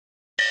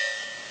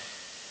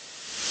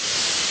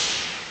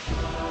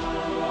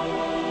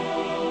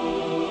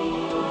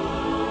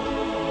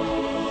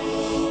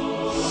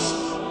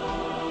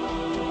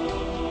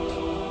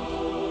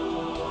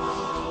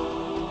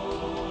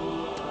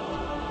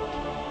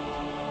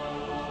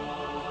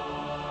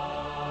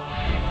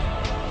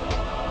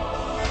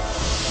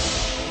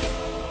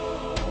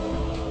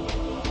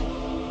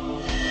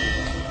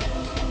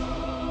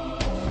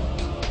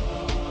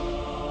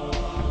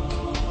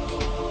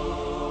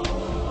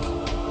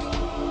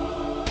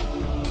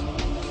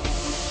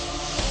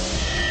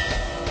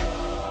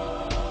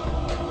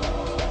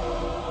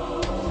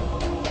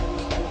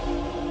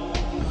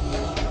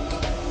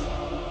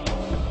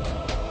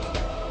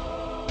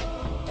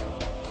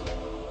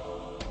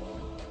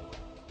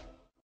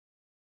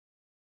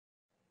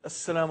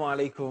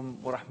Assalamu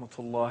alaikum wa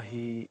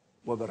rahmatullahi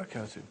wa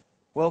barakatuh.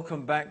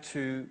 Welcome back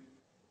to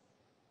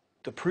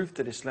The Proof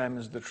That Islam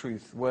is the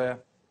Truth, where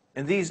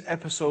in these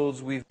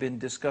episodes we've been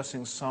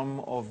discussing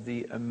some of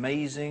the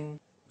amazing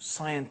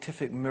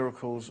scientific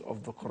miracles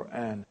of the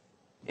Quran.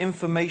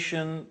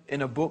 Information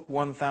in a book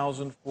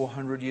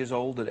 1,400 years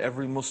old that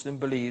every Muslim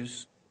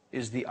believes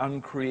is the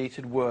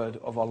uncreated word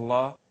of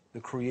Allah,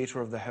 the creator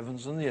of the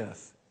heavens and the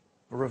earth,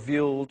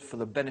 revealed for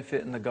the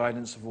benefit and the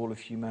guidance of all of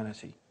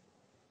humanity.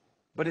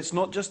 But it's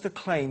not just a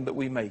claim that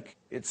we make,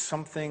 it's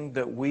something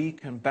that we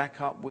can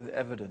back up with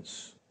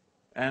evidence.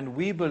 And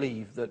we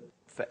believe that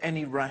for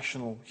any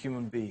rational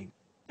human being,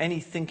 any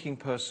thinking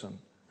person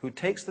who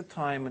takes the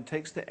time and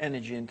takes the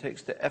energy and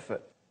takes the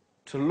effort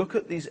to look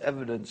at these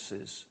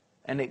evidences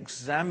and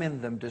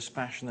examine them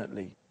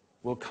dispassionately,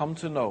 will come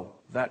to know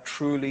that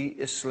truly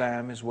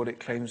Islam is what it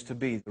claims to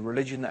be, the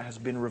religion that has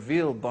been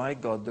revealed by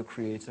God the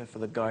Creator for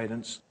the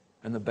guidance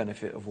and the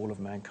benefit of all of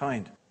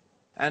mankind.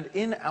 And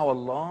in our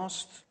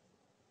last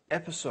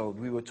episode,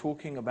 we were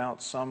talking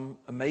about some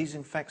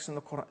amazing facts in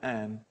the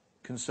Quran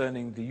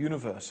concerning the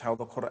universe, how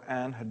the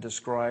Quran had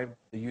described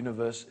the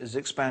universe is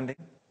expanding,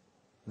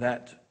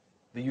 that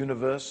the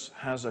universe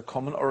has a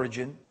common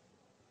origin,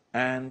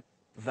 and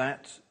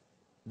that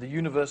the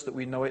universe that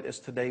we know it as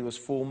today was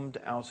formed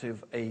out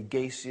of a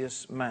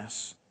gaseous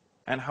mass,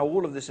 and how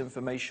all of this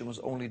information was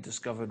only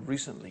discovered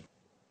recently.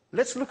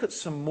 Let's look at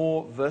some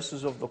more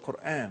verses of the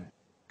Quran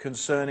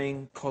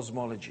concerning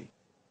cosmology.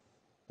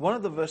 One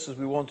of the verses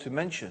we want to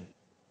mention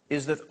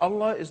is that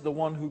Allah is the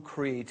one who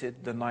created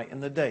the night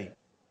and the day,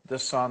 the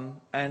sun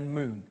and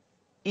moon.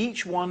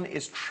 Each one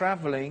is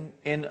traveling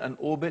in an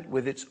orbit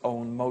with its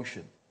own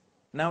motion.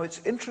 Now it's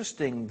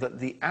interesting that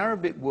the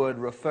Arabic word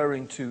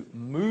referring to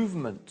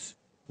movement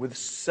with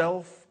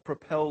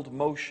self-propelled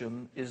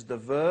motion is the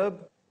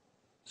verb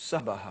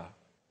sabaha.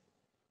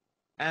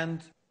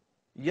 And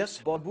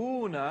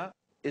yasbabuna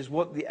is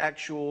what the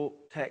actual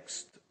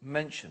text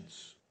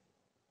mentions.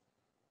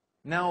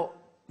 Now,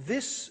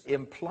 this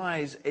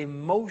implies a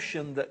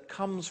motion that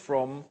comes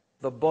from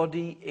the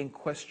body in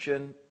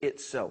question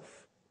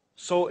itself.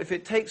 So if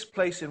it takes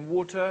place in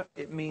water,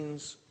 it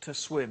means to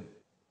swim.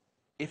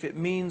 If it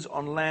means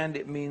on land,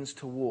 it means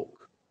to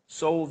walk.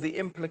 So the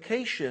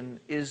implication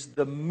is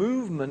the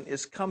movement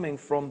is coming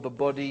from the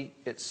body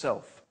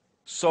itself.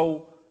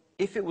 So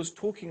if it was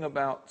talking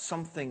about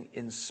something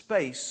in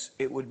space,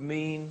 it would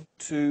mean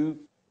to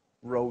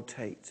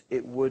rotate.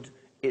 It would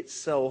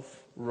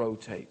itself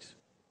rotate.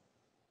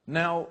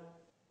 Now,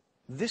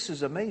 this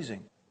is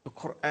amazing. The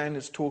Quran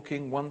is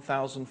talking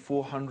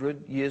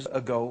 1,400 years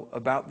ago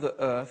about the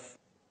earth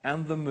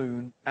and the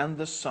moon and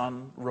the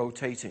sun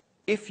rotating.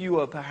 If you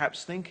are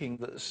perhaps thinking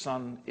that the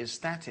sun is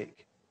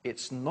static,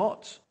 it's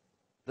not.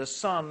 The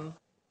sun,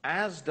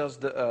 as does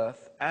the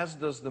earth, as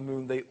does the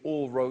moon, they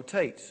all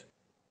rotate.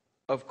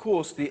 Of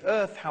course, the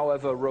earth,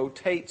 however,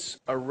 rotates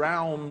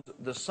around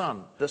the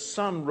sun. The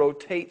sun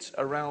rotates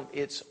around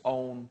its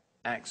own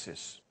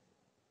axis.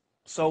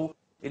 So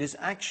it is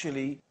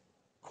actually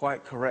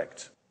quite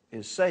correct,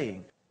 is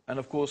saying. And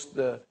of course,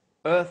 the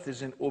earth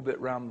is in orbit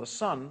around the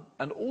sun.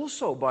 And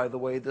also, by the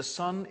way, the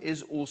sun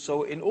is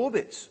also in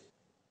orbit.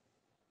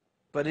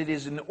 But it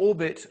is in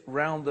orbit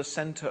round the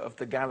center of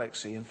the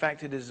galaxy. In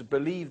fact, it is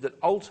believed that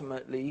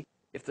ultimately,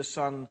 if the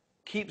sun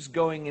keeps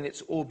going in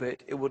its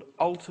orbit, it would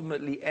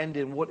ultimately end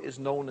in what is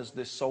known as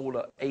the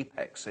solar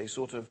apex, a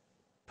sort of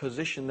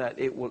position that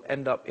it will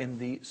end up in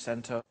the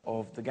center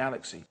of the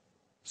galaxy.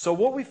 So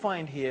what we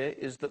find here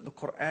is that the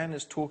Quran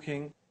is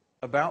talking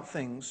about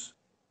things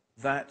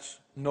that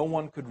no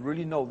one could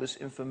really know this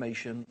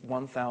information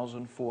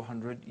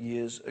 1,400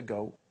 years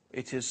ago.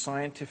 It is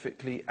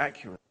scientifically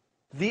accurate.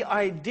 The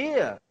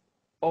idea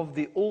of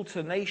the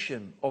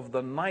alternation of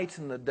the night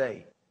and the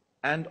day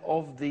and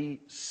of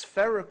the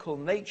spherical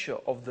nature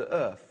of the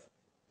earth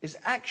is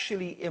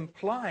actually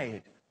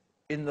implied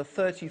in the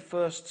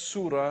 31st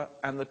surah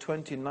and the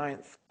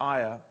 29th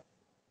ayah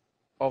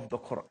of the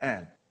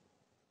Quran.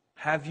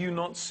 Have you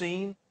not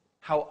seen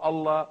how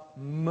Allah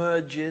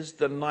merges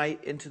the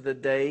night into the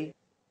day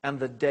and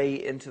the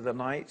day into the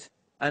night?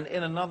 And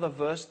in another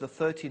verse, the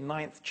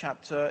 39th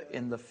chapter,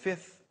 in the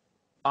 5th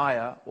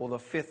ayah or the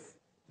 5th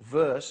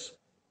verse,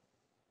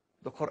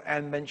 the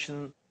Quran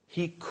mentions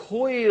He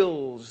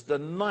coils the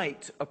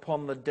night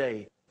upon the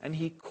day and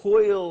He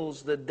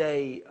coils the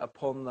day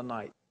upon the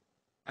night.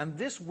 And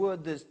this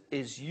word that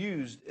is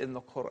used in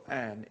the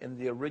Quran in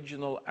the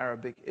original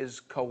Arabic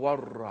is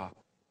kawarra.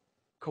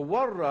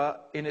 Kawarra,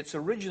 in its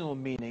original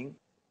meaning,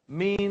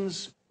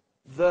 means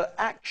the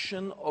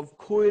action of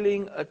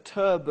coiling a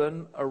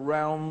turban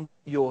around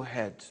your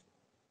head.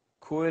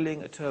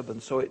 Coiling a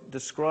turban. So it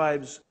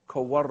describes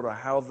kawarra,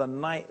 how the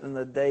night and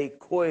the day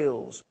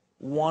coils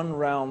one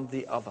round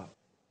the other.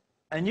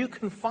 And you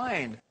can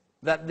find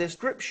that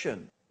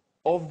description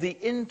of the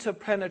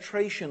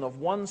interpenetration of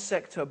one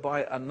sector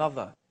by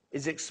another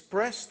is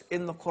expressed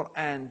in the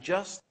Quran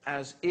just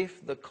as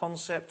if the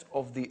concept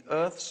of the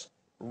earth's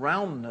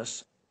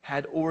roundness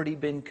had already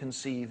been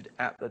conceived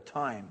at the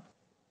time.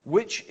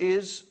 which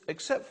is,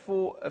 except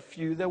for a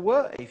few, there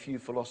were a few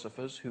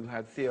philosophers who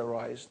had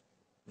theorized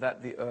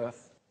that the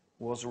earth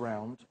was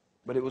round,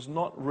 but it was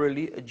not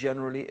really a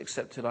generally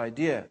accepted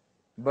idea.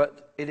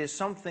 But it is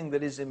something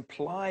that is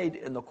implied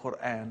in the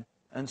Quran,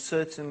 and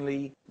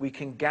certainly we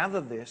can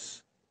gather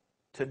this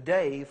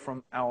today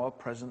from our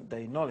present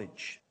day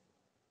knowledge.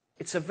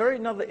 It's a very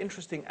another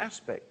interesting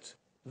aspect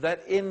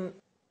that in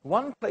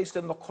one place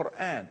in the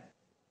Quran,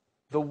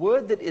 the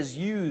word that is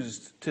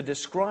used to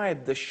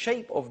describe the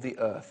shape of the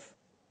earth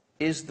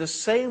is the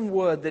same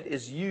word that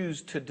is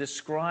used to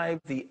describe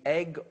the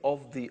egg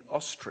of the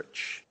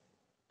ostrich.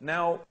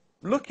 Now,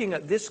 looking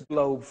at this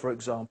globe, for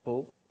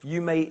example,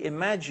 you may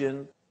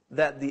imagine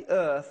that the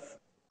earth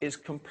is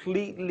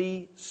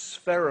completely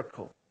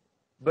spherical.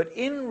 But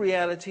in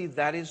reality,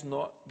 that is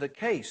not the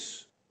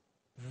case.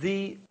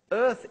 The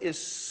earth is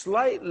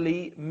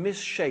slightly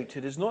misshaped.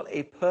 It is not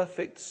a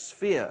perfect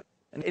sphere.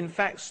 And in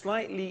fact,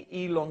 slightly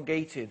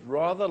elongated,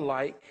 rather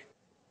like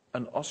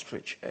an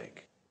ostrich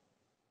egg.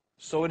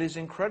 So it is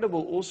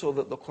incredible also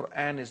that the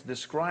Quran is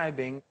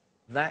describing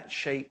that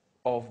shape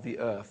of the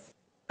earth.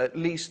 At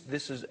least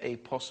this is a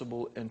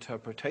possible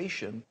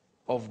interpretation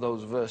of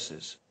those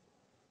verses.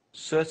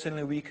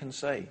 Certainly we can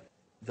say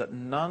that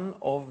none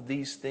of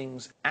these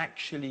things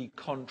actually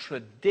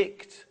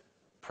contradict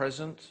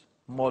present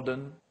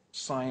modern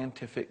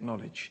scientific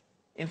knowledge.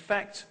 In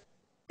fact,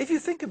 if you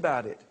think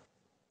about it,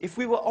 if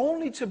we were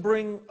only to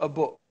bring a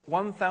book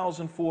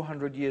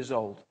 1,400 years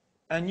old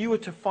and you were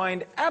to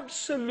find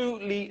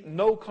absolutely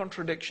no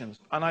contradictions,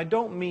 and I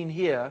don't mean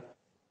here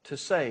to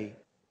say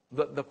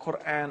that the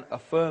Quran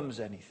affirms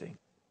anything.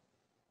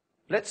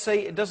 Let's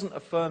say it doesn't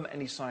affirm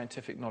any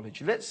scientific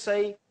knowledge. Let's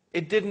say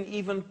it didn't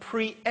even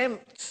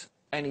preempt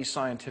any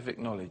scientific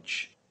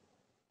knowledge.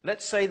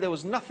 Let's say there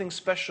was nothing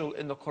special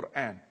in the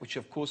Quran, which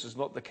of course is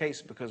not the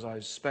case because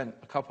I've spent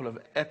a couple of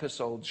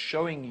episodes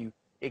showing you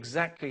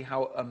exactly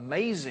how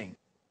amazing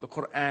the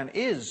Quran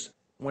is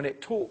when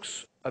it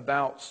talks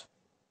about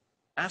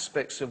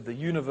aspects of the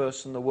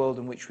universe and the world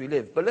in which we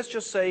live. But let's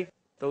just say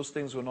those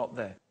things were not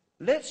there.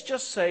 Let's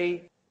just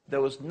say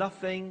there was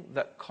nothing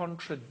that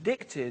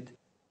contradicted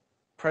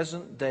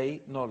present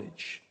day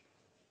knowledge.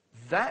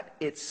 That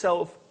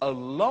itself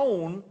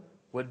alone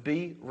would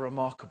be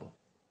remarkable.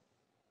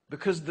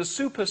 Because the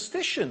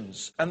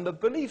superstitions and the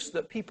beliefs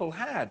that people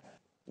had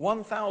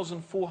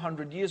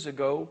 1,400 years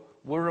ago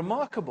were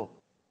remarkable.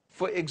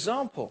 For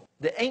example,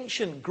 the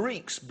ancient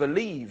Greeks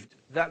believed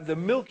that the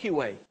Milky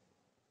Way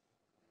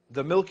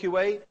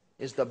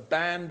is the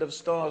band of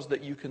stars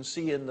that you can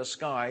see in the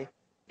sky.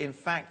 In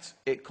fact,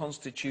 it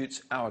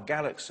constitutes our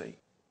galaxy.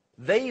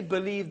 They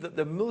believed that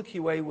the Milky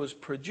Way was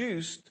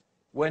produced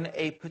when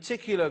a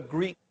particular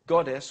Greek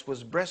goddess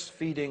was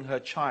breastfeeding her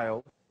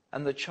child,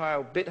 and the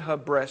child bit her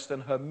breast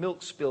and her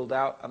milk spilled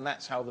out, and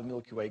that's how the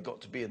Milky Way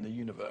got to be in the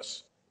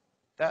universe.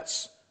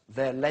 That's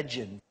their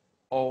legend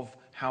of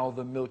how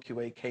the Milky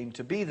Way came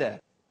to be there.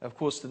 Of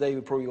course, today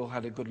we probably all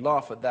had a good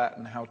laugh at that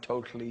and how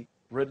totally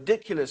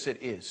ridiculous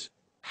it is.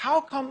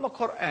 How come the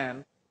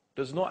Quran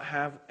does not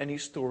have any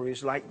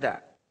stories like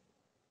that?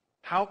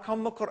 How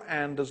come the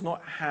Quran does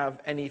not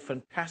have any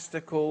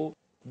fantastical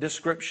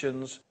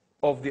descriptions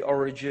of the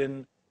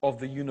origin of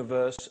the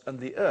universe and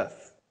the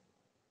earth?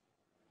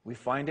 We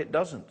find it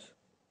doesn't.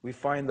 We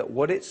find that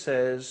what it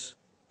says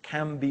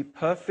can be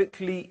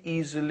perfectly,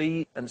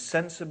 easily, and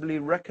sensibly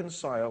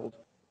reconciled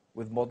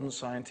with modern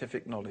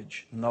scientific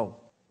knowledge. No.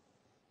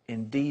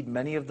 Indeed,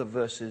 many of the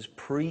verses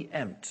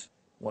preempt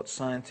what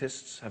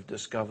scientists have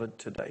discovered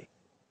today.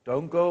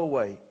 Don't go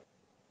away.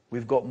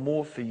 We've got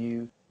more for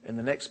you in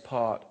the next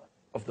part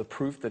of the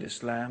proof that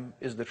Islam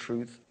is the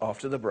truth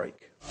after the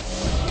break.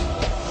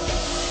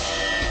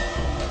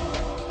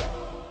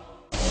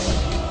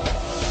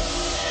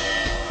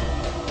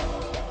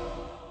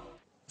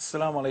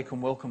 Assalamu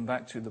alaikum, welcome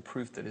back to the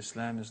proof that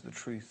Islam is the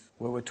truth,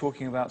 where we're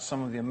talking about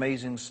some of the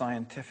amazing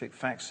scientific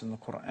facts in the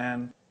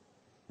Quran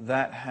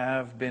that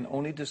have been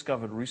only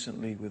discovered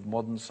recently with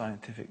modern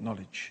scientific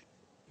knowledge.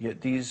 Yet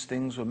these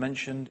things were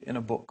mentioned in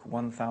a book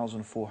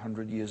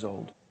 1,400 years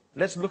old.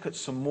 Let's look at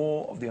some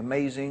more of the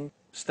amazing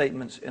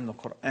statements in the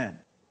Quran.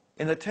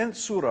 In the 10th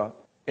surah,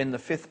 in the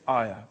 5th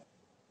ayah,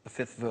 the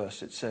 5th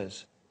verse, it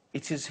says,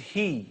 "It is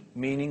He,"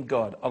 meaning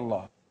God,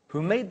 Allah,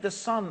 "who made the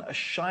sun a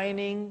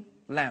shining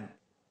lamp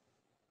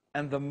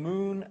and the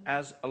moon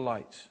as a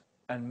light,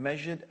 and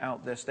measured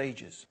out their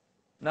stages."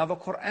 Now the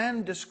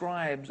Quran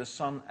describes the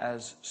sun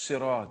as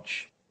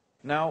siraj.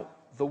 Now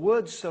the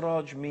word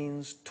siraj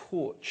means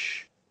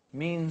torch,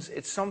 means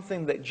it's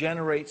something that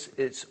generates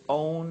its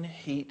own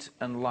heat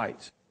and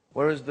light.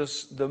 Whereas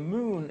the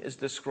moon is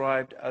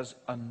described as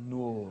a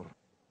nur.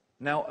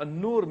 Now a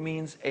nur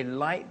means a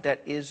light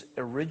that is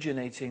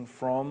originating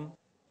from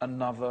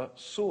another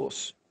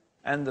source.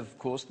 And of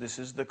course this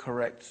is the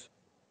correct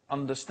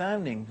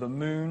understanding. The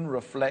moon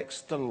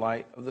reflects the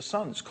light of the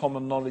sun. It's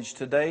common knowledge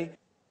today,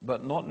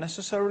 but not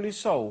necessarily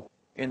so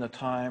in the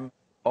time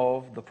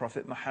of the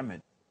Prophet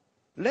Muhammad.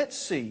 Let's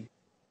see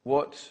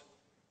what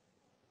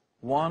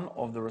one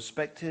of the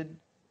respected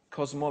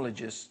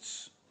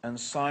cosmologists and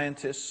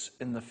scientists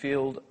in the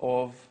field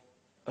of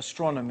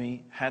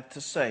astronomy had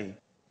to say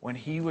when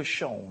he was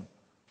shown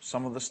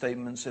some of the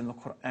statements in the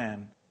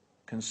Quran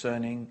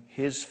concerning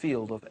his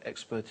field of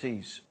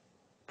expertise.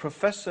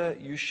 Professor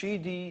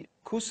Yoshidi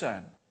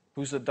Kusan,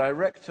 who's the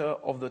director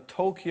of the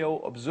Tokyo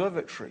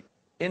Observatory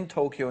in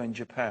Tokyo in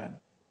Japan,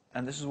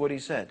 and this is what he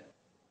said: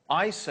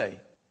 I say,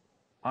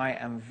 I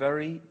am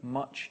very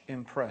much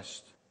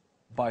impressed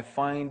by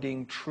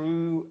finding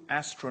true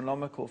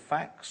astronomical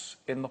facts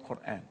in the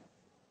Quran.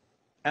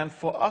 And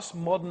for us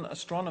modern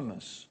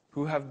astronomers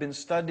who have been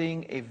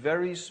studying a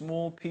very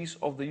small piece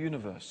of the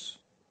universe,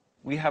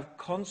 we have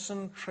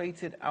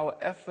concentrated our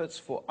efforts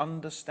for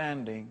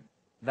understanding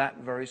that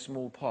very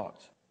small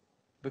part.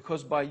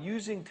 Because by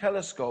using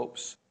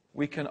telescopes,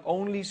 we can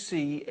only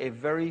see a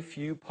very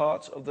few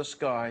parts of the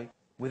sky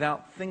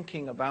without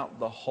thinking about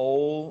the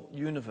whole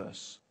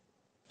universe.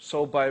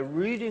 So by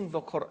reading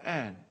the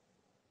Quran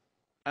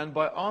and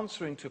by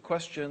answering to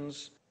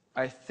questions,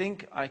 I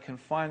think I can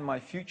find my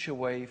future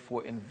way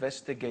for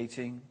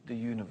investigating the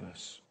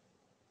universe.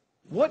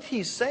 What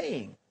he's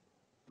saying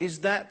is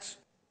that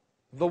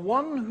the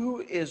one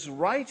who is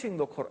writing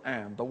the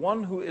Quran, the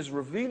one who is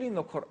revealing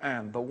the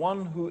Quran, the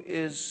one who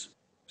is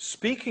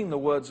speaking the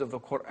words of the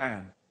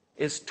Quran,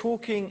 is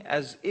talking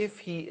as if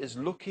he is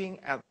looking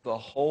at the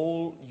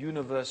whole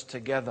universe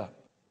together,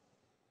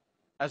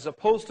 as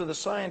opposed to the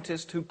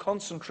scientist who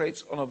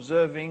concentrates on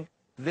observing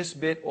this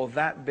bit or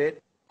that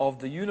bit of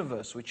the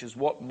universe, which is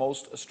what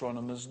most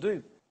astronomers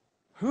do.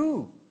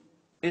 Who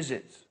is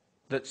it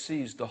that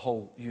sees the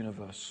whole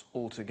universe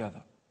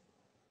altogether?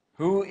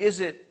 Who is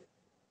it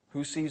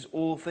who sees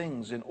all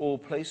things in all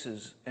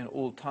places, in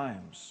all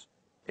times,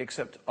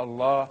 except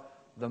Allah,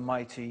 the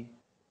Mighty,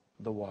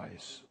 the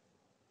Wise?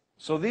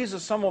 So these are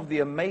some of the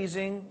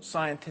amazing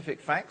scientific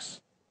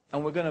facts,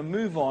 and we're going to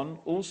move on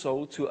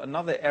also to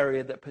another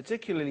area that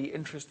particularly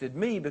interested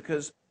me,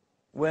 because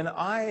when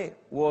I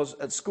was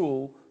at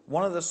school,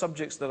 one of the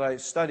subjects that I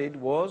studied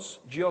was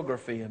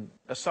geography, and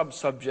a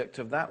sub-subject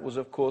of that was,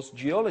 of course,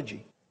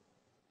 geology.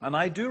 And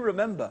I do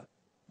remember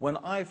when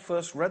I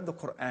first read the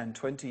Quran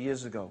 20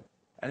 years ago,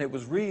 and it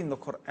was reading the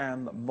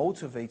Quran that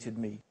motivated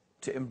me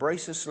to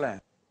embrace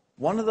Islam.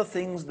 One of the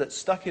things that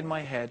stuck in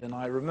my head, and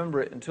I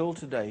remember it until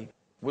today,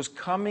 was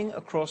coming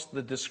across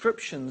the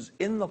descriptions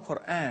in the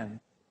Quran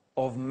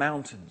of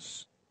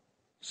mountains.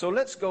 So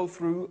let's go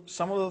through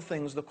some of the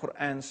things the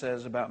Quran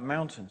says about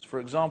mountains. For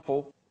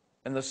example,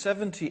 in the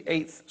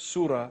 78th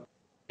surah,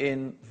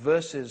 in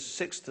verses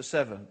 6 to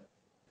 7,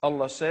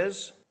 Allah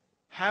says,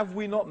 have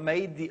we not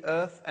made the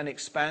earth an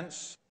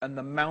expanse and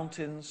the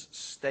mountains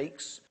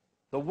stakes?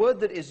 The word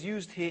that is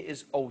used here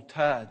is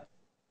awtad.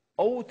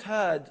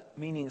 Awtad,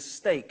 meaning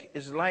stake,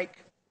 is like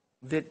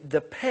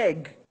the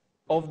peg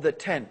of the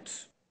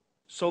tent.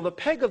 So the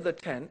peg of the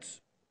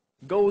tent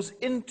goes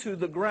into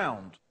the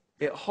ground.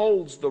 It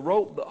holds the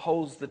rope that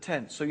holds the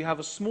tent. So you have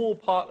a small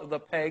part of the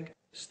peg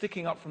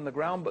sticking up from the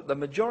ground, but the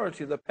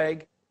majority of the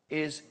peg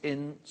is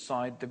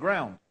inside the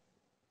ground.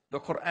 The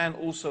Quran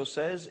also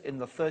says in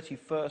the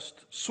 31st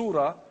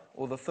surah,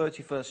 or the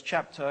 31st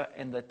chapter,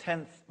 in the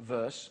 10th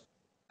verse,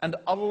 and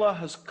Allah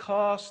has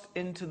cast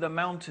into the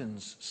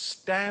mountains,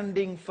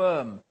 standing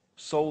firm,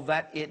 so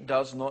that it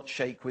does not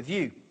shake with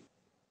you.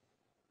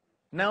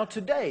 Now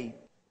today,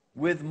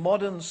 with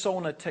modern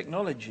sonar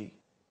technology,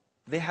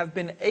 they have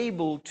been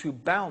able to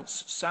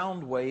bounce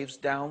sound waves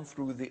down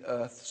through the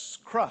Earth's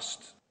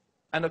crust.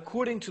 And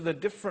according to the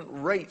different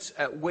rates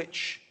at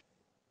which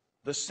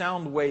the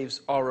sound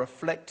waves are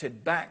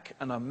reflected back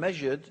and are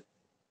measured,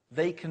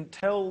 they can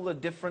tell the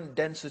different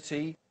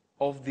density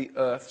of the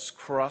Earth's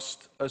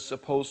crust as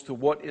opposed to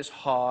what is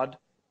hard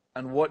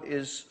and what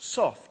is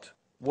soft,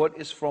 what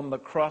is from the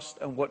crust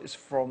and what is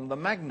from the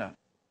magma.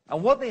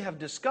 And what they have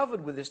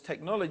discovered with this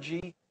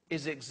technology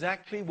is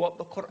exactly what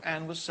the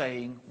Quran was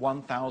saying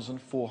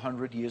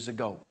 1,400 years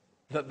ago,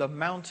 that the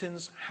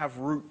mountains have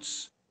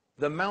roots.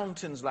 The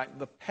mountains, like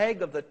the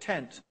peg of the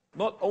tent,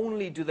 not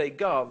only do they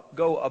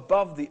go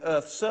above the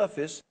Earth's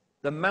surface,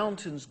 the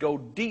mountains go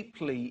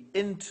deeply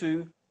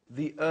into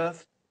the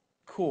Earth's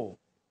core.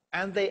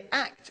 And they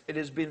act, it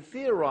has been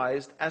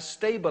theorized, as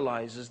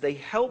stabilizers. They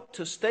help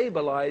to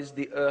stabilize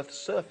the Earth's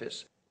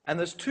surface. And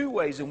there's two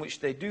ways in which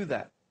they do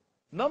that.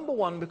 Number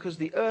one, because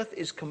the Earth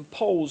is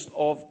composed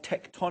of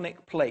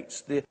tectonic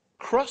plates. The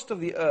crust of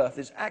the Earth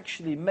is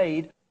actually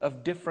made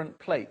of different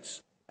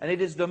plates. And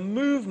it is the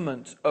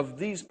movement of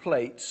these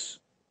plates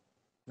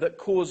that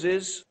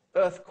causes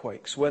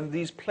earthquakes. When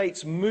these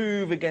plates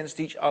move against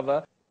each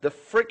other, the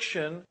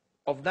friction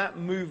of that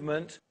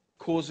movement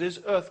causes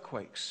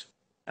earthquakes.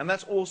 And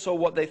that's also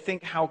what they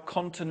think how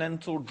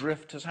continental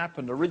drift has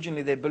happened.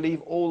 Originally, they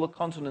believe all the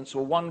continents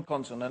were one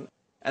continent,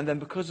 and then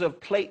because of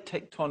plate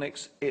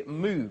tectonics, it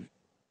moved.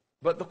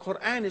 But the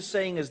Quran is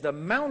saying is the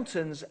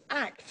mountains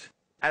act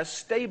as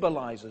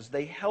stabilizers.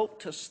 They help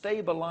to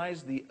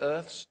stabilize the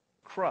Earth's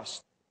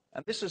crust.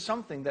 And this is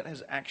something that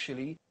has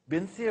actually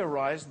been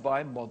theorized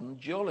by modern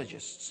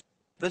geologists.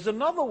 There's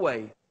another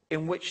way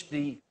in which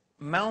the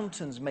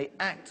mountains may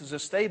act as a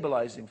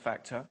stabilizing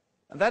factor,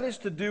 and that is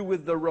to do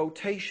with the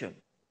rotation.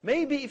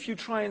 Maybe if you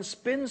try and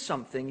spin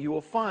something, you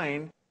will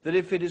find that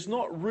if it is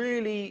not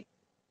really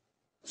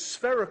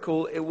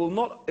spherical, it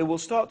will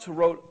start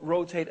to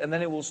rotate, and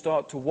then it will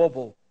start to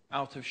wobble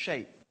out of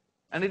shape.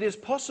 And it is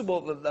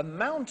possible that the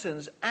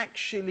mountains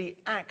actually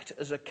act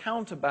as a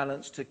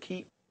counterbalance to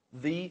keep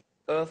the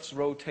Earth's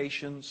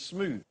rotation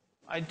smooth.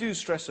 I do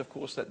stress, of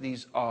course, that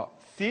these are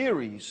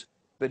theories,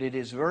 but it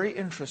is very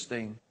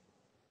interesting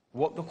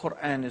what the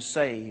Quran is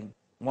saying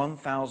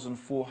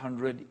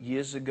 1,400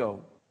 years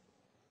ago,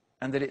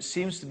 and that it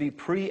seems to be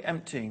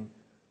preempting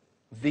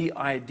the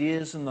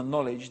ideas and the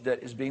knowledge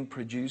that is being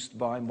produced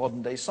by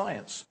modern day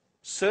science.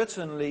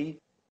 Certainly,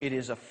 it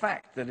is a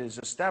fact that is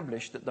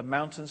established that the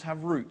mountains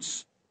have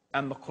roots,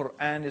 and the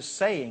Quran is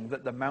saying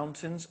that the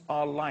mountains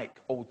are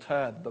like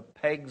autad, the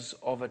pegs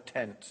of a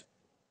tent.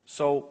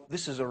 So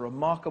this is a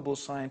remarkable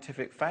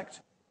scientific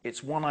fact.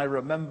 It's one I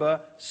remember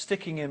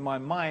sticking in my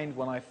mind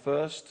when I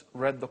first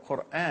read the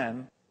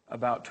Quran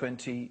about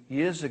 20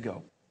 years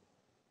ago.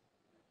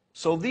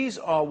 So these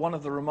are one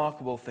of the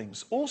remarkable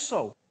things.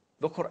 Also,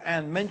 the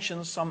Quran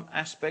mentions some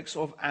aspects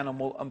of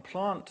animal and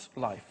plant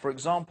life. For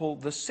example,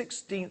 the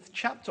 16th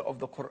chapter of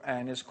the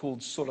Quran is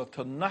called Surah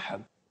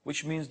An-Nahl,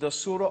 which means the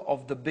surah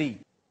of the bee.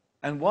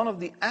 And one of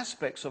the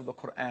aspects of the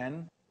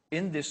Quran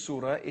in this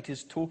surah, it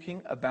is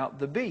talking about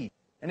the bee.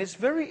 And it's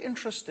very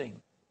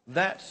interesting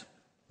that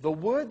the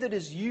word that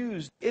is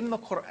used in the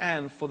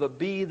Quran for the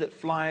bee that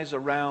flies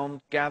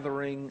around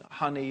gathering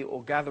honey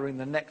or gathering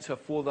the nectar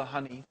for the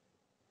honey,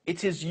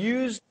 it is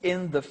used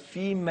in the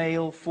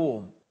female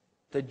form.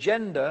 The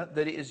gender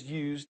that it is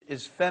used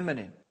is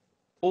feminine.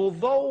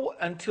 Although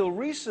until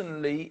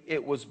recently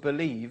it was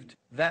believed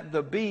that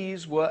the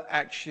bees were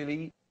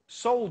actually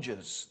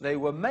soldiers. They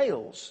were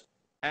males,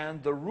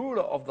 and the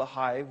ruler of the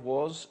hive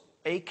was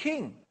a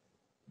king.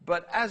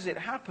 But as it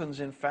happens,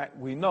 in fact,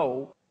 we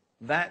know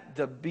that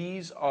the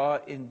bees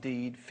are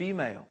indeed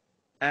female,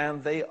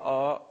 and they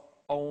are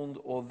owned,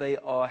 or they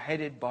are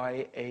headed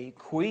by a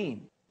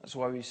queen. That's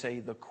why we say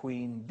the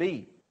queen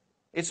bee.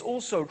 It's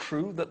also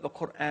true that the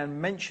Quran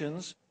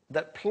mentions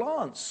that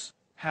plants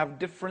have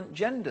different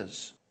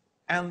genders,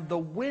 and the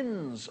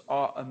winds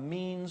are a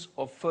means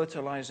of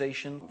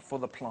fertilization for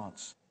the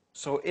plants.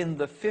 So in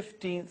the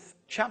 15th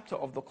chapter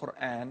of the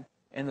Quran,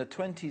 in the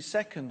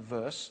 22nd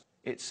verse,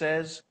 it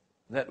says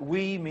that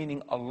we,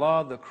 meaning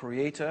Allah the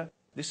Creator,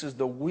 this is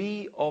the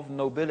we of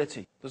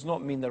nobility. Does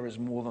not mean there is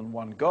more than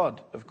one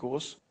God, of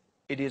course.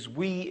 It is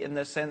we in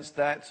the sense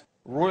that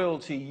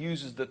royalty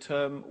uses the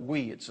term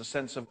we. It's a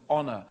sense of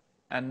honor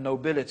and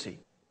nobility.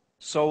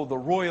 So the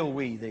royal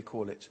we, they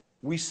call it.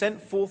 We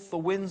sent forth the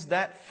winds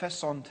that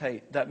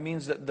fesontate. That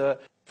means that the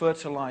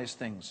fertilize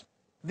things.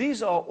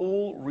 These are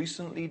all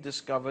recently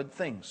discovered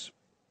things.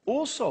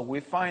 Also, we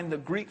find the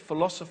Greek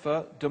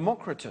philosopher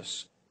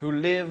Democritus, who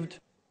lived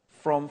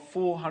from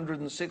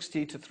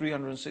 460 to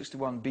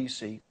 361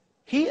 BC.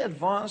 He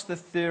advanced the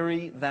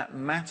theory that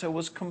matter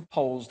was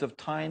composed of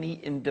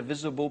tiny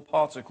indivisible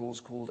particles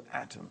called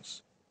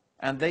atoms.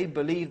 And they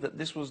believed that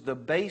this was the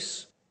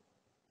base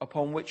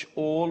upon which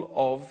all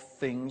of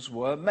things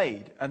were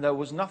made, and there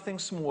was nothing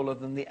smaller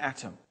than the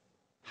atom.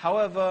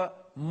 However,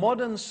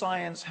 modern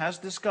science has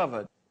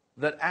discovered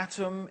that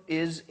atom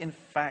is in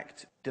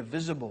fact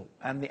divisible,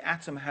 and the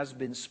atom has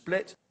been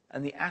split,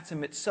 and the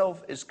atom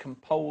itself is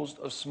composed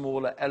of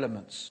smaller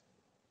elements.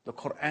 The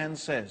Quran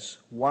says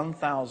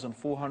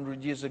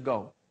 1,400 years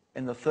ago,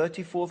 in the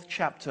 34th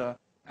chapter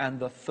and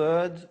the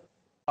 3rd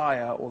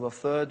ayah, or the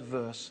 3rd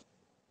verse,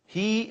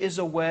 He is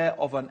aware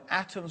of an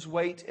atom's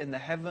weight in the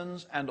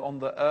heavens and on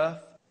the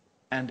earth,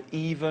 and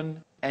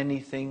even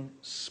anything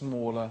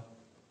smaller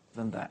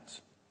than that.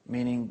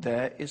 Meaning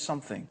there is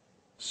something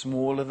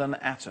smaller than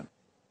an atom.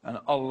 And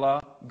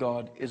Allah,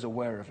 God, is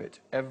aware of it.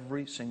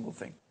 Every single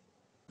thing.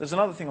 There's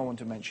another thing I want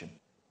to mention.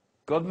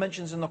 God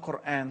mentions in the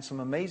Quran some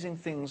amazing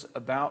things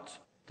about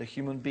the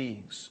human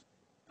beings.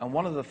 And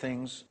one of the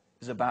things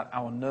is about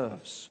our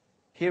nerves.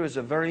 Here is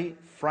a very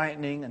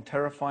frightening and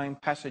terrifying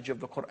passage of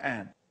the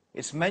Quran.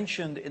 It's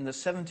mentioned in the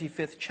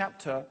 75th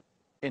chapter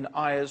in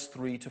ayahs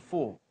 3 to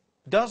 4.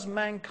 Does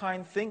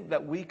mankind think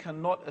that we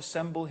cannot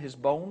assemble his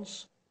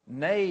bones?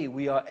 Nay,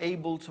 we are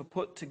able to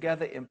put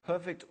together in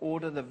perfect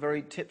order the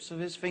very tips of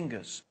his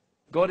fingers.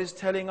 God is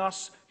telling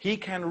us He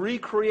can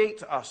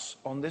recreate us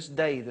on this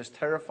day, this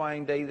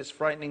terrifying day, this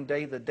frightening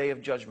day, the day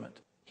of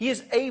judgment. He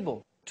is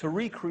able to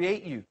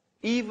recreate you,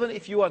 even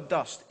if you are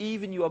dust,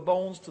 even your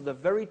bones to the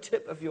very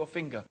tip of your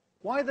finger.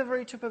 Why the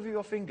very tip of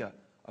your finger?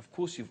 Of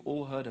course, you've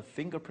all heard of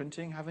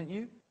fingerprinting, haven't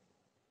you?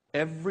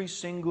 Every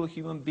single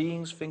human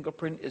being's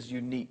fingerprint is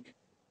unique.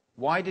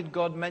 Why did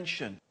God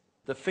mention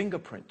the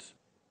fingerprint?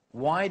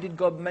 Why did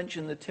God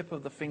mention the tip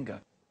of the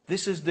finger?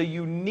 This is the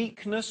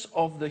uniqueness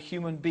of the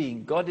human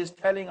being. God is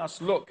telling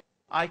us, look,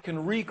 I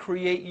can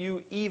recreate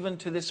you even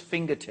to this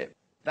fingertip.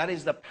 That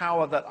is the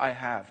power that I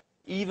have.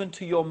 Even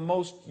to your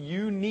most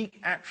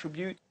unique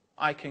attribute,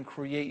 I can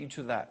create you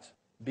to that.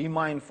 Be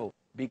mindful,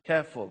 be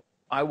careful.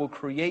 I will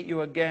create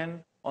you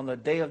again on the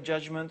day of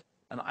judgment,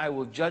 and I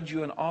will judge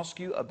you and ask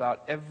you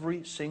about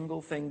every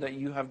single thing that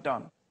you have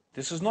done.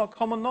 This is not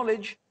common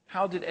knowledge.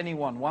 How did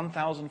anyone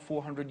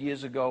 1,400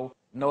 years ago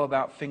know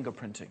about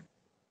fingerprinting?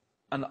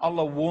 And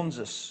Allah warns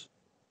us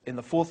in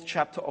the 4th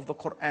chapter of the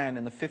Quran,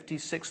 in the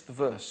 56th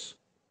verse,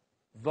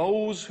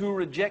 those who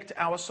reject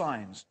our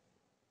signs,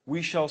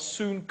 we shall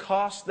soon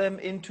cast them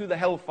into the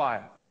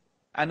hellfire.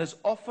 And as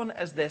often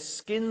as their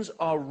skins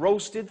are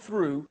roasted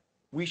through,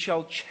 we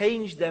shall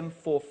change them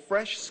for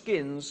fresh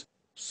skins,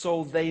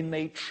 so they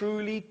may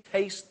truly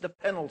taste the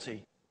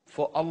penalty.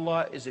 For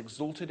Allah is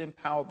exalted in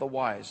power, the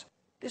wise.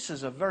 This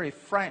is a very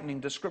frightening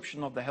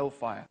description of the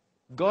hellfire.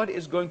 God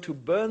is going to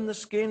burn the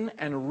skin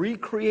and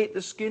recreate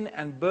the skin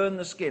and burn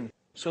the skin,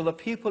 so the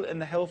people in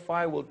the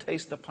hellfire will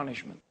taste the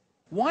punishment.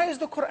 Why is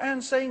the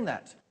Quran saying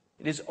that?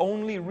 It has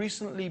only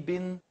recently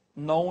been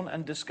known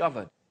and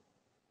discovered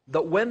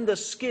that when the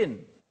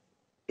skin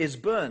is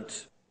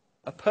burnt,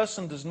 a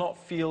person does not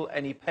feel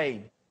any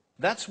pain.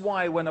 That's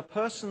why when a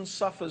person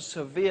suffers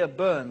severe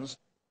burns,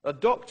 a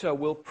doctor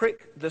will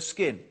prick the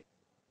skin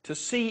to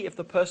see if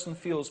the person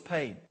feels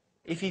pain.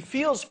 If he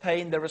feels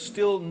pain, there are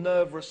still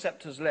nerve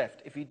receptors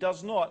left. If he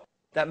does not,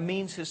 that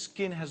means his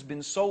skin has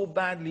been so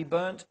badly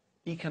burnt,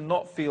 he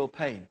cannot feel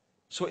pain.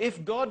 So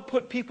if God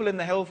put people in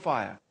the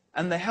hellfire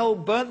and the hell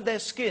burnt their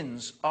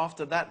skins,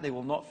 after that they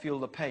will not feel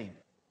the pain.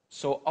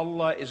 So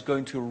Allah is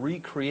going to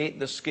recreate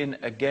the skin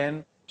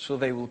again, so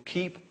they will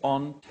keep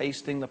on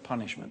tasting the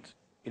punishment.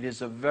 It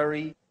is a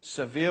very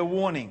severe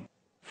warning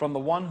from the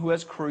one who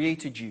has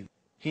created you.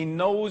 He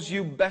knows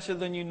you better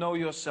than you know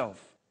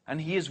yourself.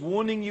 And He is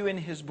warning you in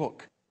His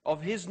book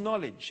of His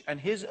knowledge and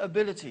His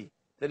ability,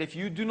 that if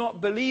you do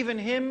not believe in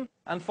Him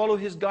and follow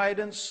His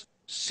guidance,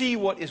 see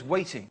what is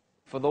waiting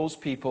for those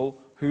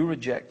people who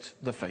reject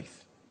the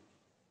faith.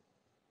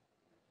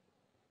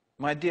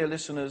 My dear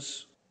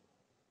listeners,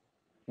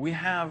 we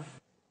have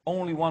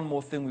only one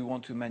more thing we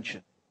want to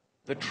mention.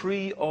 The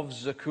tree of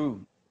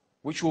Zakum,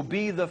 which will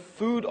be the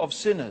food of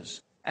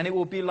sinners, and it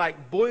will be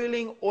like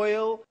boiling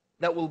oil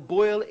that will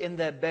boil in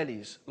their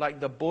bellies, like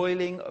the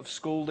boiling of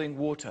scalding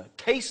water.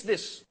 Taste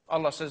this,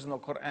 Allah says in the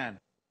Quran.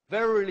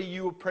 Verily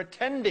you are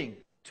pretending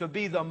to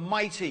be the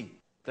mighty,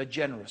 the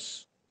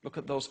generous. Look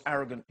at those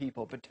arrogant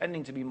people,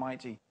 pretending to be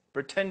mighty,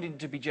 pretending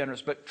to be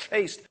generous, but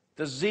taste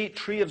the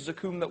tree of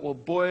Zakum that will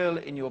boil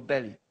in your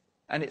belly.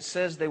 And it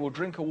says they will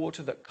drink a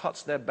water that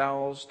cuts their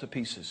bowels to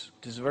pieces.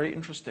 It is very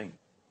interesting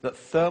that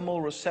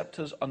thermal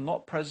receptors are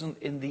not present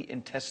in the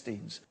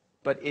intestines,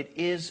 but it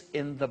is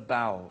in the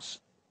bowels.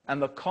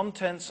 And the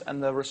contents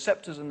and the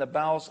receptors in the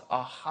bowels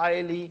are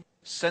highly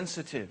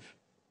sensitive.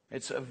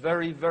 It's a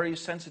very, very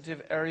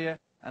sensitive area,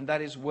 and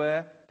that is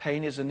where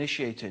pain is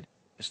initiated.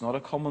 It's not a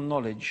common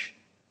knowledge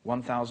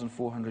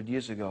 1,400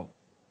 years ago,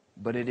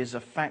 but it is a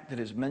fact that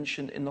is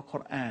mentioned in the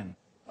Quran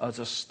as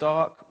a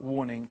stark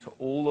warning to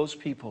all those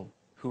people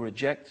who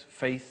reject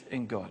faith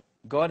in God.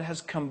 God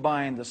has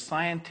combined the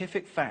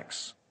scientific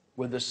facts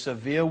with the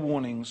severe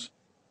warnings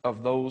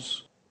of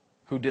those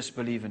who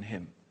disbelieve in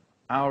Him.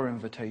 Our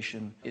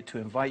invitation is to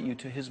invite you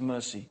to His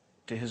mercy,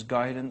 to His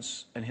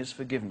guidance and His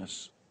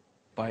forgiveness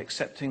by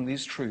accepting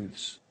these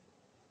truths,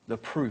 the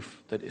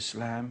proof that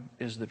Islam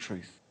is the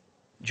truth.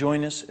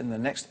 Join us in the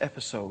next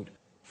episode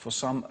for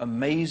some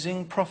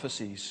amazing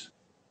prophecies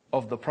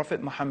of the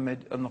Prophet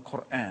Muhammad and the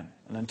Quran.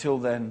 And until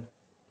then,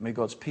 may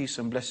God's peace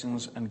and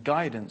blessings and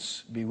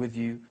guidance be with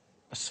you.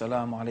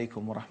 Assalamu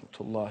alaikum wa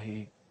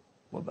rahmatullahi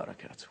wa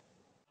barakatuh.